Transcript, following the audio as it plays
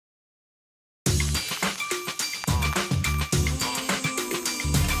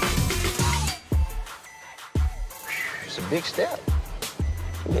It's a big step.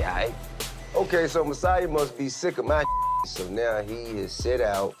 Yeah, Okay, so Messiah must be sick of my so now he is set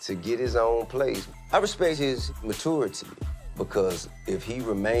out to get his own place. I respect his maturity because if he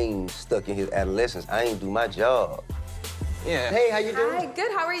remains stuck in his adolescence, I ain't do my job. yeah. Hey, how you doing? Hi,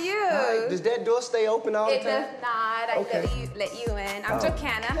 good. How are you? Hi. Does that door stay open all the It time? does not. I let you in. I'm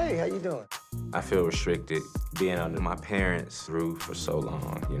Jocana. Hey, how you doing? I feel restricted being under my parents' roof for so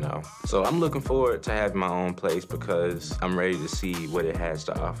long, you know? So I'm looking forward to having my own place because I'm ready to see what it has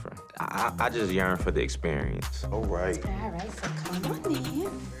to offer. I just yearn for the experience. All right. All right, so come on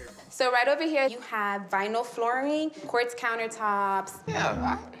in. So right over here, you have vinyl flooring, quartz countertops.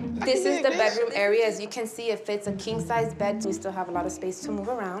 Yeah, This is the bedroom area. As you can see, it fits a king-size bed. We still have a lot of space to move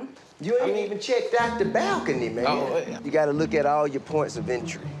around. You ain't even checked out the balcony, man. Oh, yeah. You gotta look at all your points of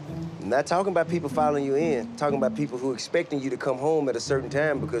entry. I'm not talking about people following you in, talking about people who are expecting you to come home at a certain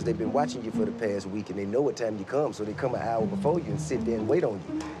time because they've been watching you for the past week and they know what time you come, so they come an hour before you and sit there and wait on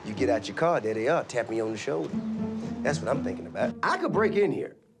you. You get out your car, there they are, tapping you on the shoulder. That's what I'm thinking about. I could break in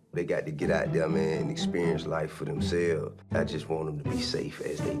here. They got to get out there, man, and experience life for themselves. I just want them to be safe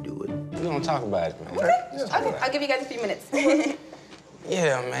as they do it. We're gonna talk about it, man. Okay, I'll give you guys a few minutes.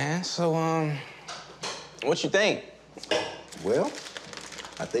 Yeah, man. So, what you think? Well,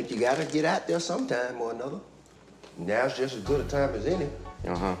 I think you gotta get out there sometime or another. Now's just as good a time as any.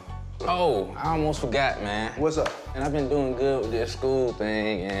 Uh-huh. Oh, I almost forgot, man. What's up? And I've been doing good with this school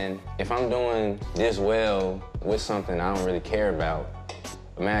thing, and if I'm doing this well with something I don't really care about,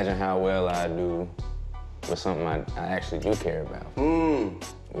 imagine how well I do with something I actually do care about,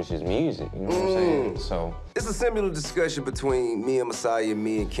 which is music, you know what I'm saying? So. It's a similar discussion between me and Messiah,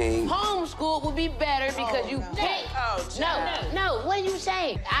 me and King. Homeschool would be better because you pick. No, what are you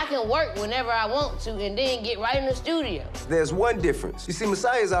saying? I can work whenever I want to and then get right in the studio. There's one difference. You see,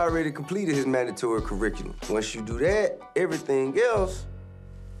 Messiah's already completed his mandatory curriculum. Once you do that, everything else,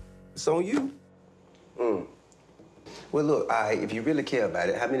 it's on you. Well, look, all right, if you really care about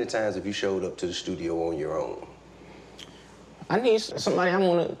it, how many times have you showed up to the studio on your own? I need somebody I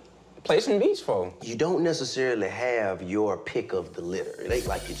want to play some beats for. You don't necessarily have your pick of the litter. It ain't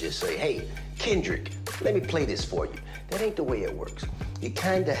like you just say, hey, Kendrick, let me play this for you. That ain't the way it works. You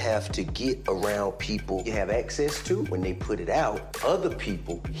kind of have to get around people you have access to. When they put it out, other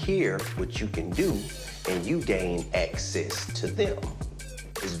people hear what you can do, and you gain access to them.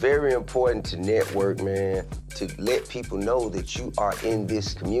 It's very important to network, man, to let people know that you are in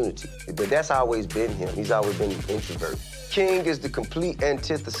this community. But that's always been him. He's always been an introvert. King is the complete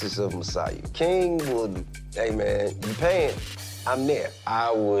antithesis of Messiah. King would, hey, man, you paying, I'm there.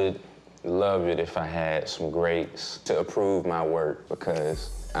 I would love it if I had some grades to approve my work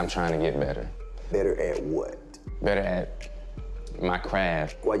because I'm trying to get better. Better at what? Better at my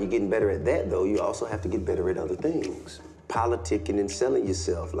craft. While you're getting better at that, though, you also have to get better at other things. Politicking and selling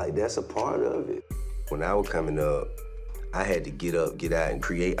yourself, like, that's a part of it. When I was coming up, I had to get up, get out, and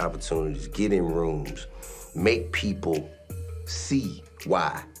create opportunities, get in rooms, make people see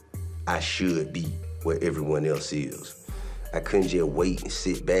why I should be where everyone else is. I couldn't just wait and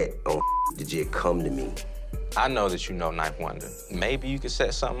sit back on to just come to me. I know that you know Knife Wonder. Maybe you could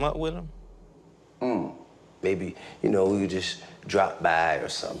set something up with him? Maybe, you know, we could just drop by or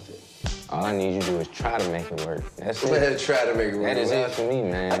something. All I need you to do is try to make it work. That's it. Let's try to make it work. That is it for me,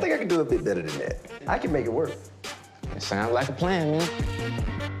 man. I think I can do a bit better than that. I can make it work. It sounds like a plan,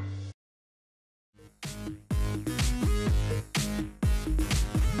 man.